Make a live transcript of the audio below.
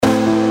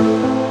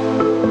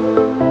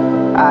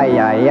Ay,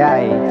 ay,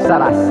 ay,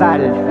 Salazar.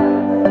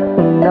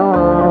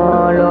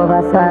 No lo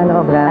vas a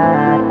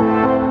lograr.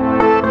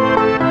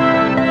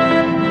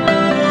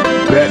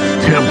 Best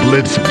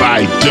templates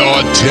by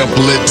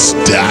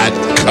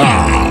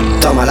dogtemplates.com.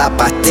 Toma la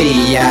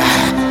pastilla,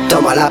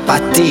 toma la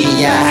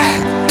pastilla,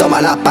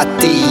 toma la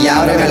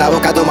pastilla, ábreme la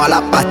boca, toma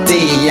la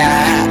pastilla,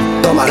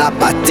 toma la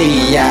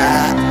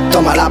pastilla,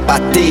 toma la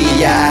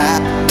pastilla,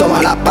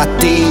 toma la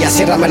pastilla,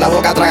 ciérrame la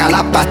boca, traga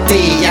la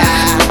pastilla.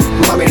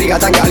 Mami rica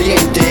tan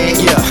caliente,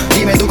 yeah.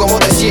 Dime tú cómo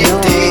te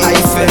sientes. I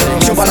feel,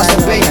 chupa la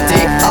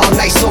sub-20, all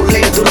night so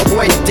late, tú no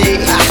cuentes.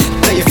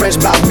 Tell your friends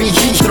about me,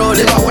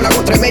 de la buena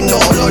con tremendo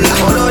olor.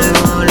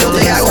 Yo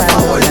te hago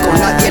favor, con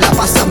nadie la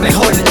pasas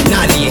mejor,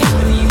 nadie.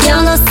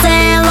 Yo no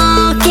sé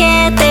lo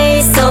que te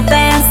hizo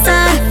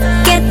pensar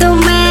que tú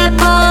me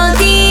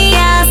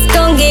podías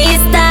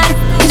conquistar.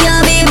 Yo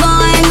vivo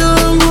en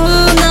un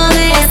mundo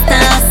de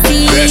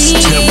estasis. Best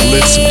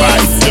templates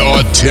by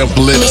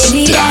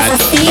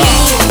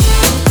dogtemplates.com.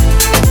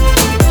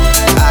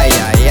 Ay,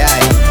 ay,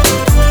 ay.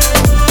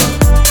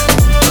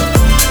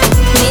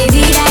 Mi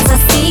vida es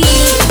así.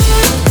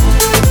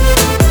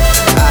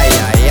 Ay,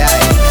 ay,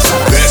 ay.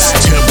 Best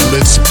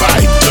templates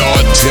by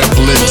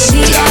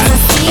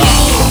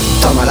dogtemplates.com.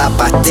 Toma la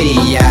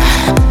pastilla,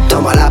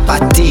 toma la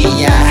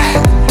pastilla,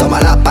 toma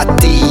la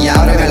pastilla,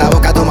 ábreme la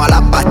boca, toma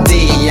la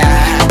pastilla,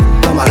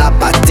 toma la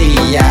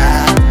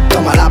pastilla,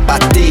 toma la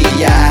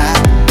pastilla,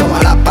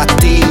 toma la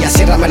pastilla,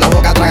 ciérrame la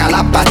boca, traga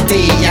la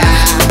pastilla.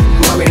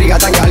 Mami rica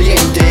tan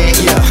caliente,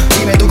 yeah.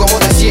 Dime tú cómo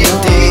te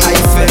sientes. I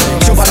feel,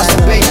 chupa la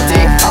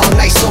sub-20, all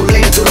night so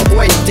late, tú no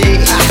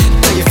cuentes.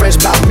 Tell your friends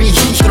about me,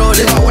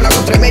 de la buena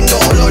con tremendo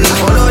olor.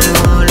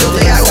 Yo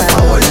te hago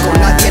favor, con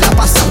nadie la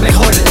pasas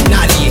mejor,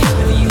 nadie.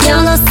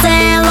 Yo no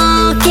sé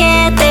lo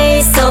que te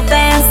hizo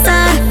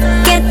pensar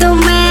que tú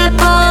me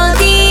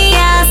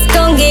podías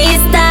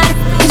conquistar.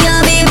 Yo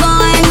vivo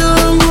en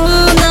un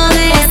mundo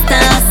de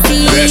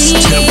Best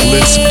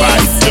templates estasis.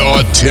 by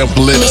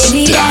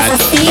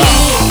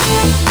dogtemplates.com.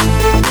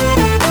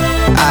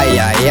 Ay,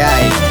 ay,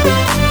 ay.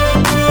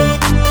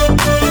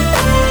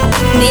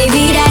 Mi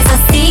vida es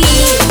así.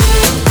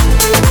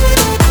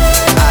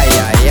 Ay,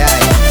 ay,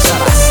 ay.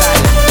 Salazar.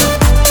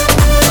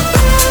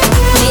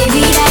 Mi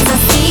vida es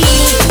así.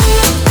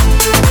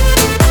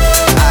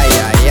 Ay,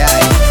 ay,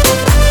 ay.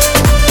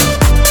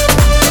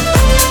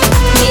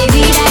 Mi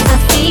vida es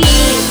así.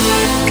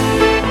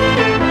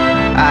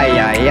 Ay,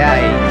 ay,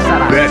 ay,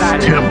 Best Salazar.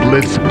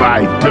 templates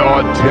by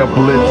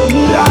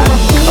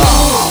dogtemplates.com.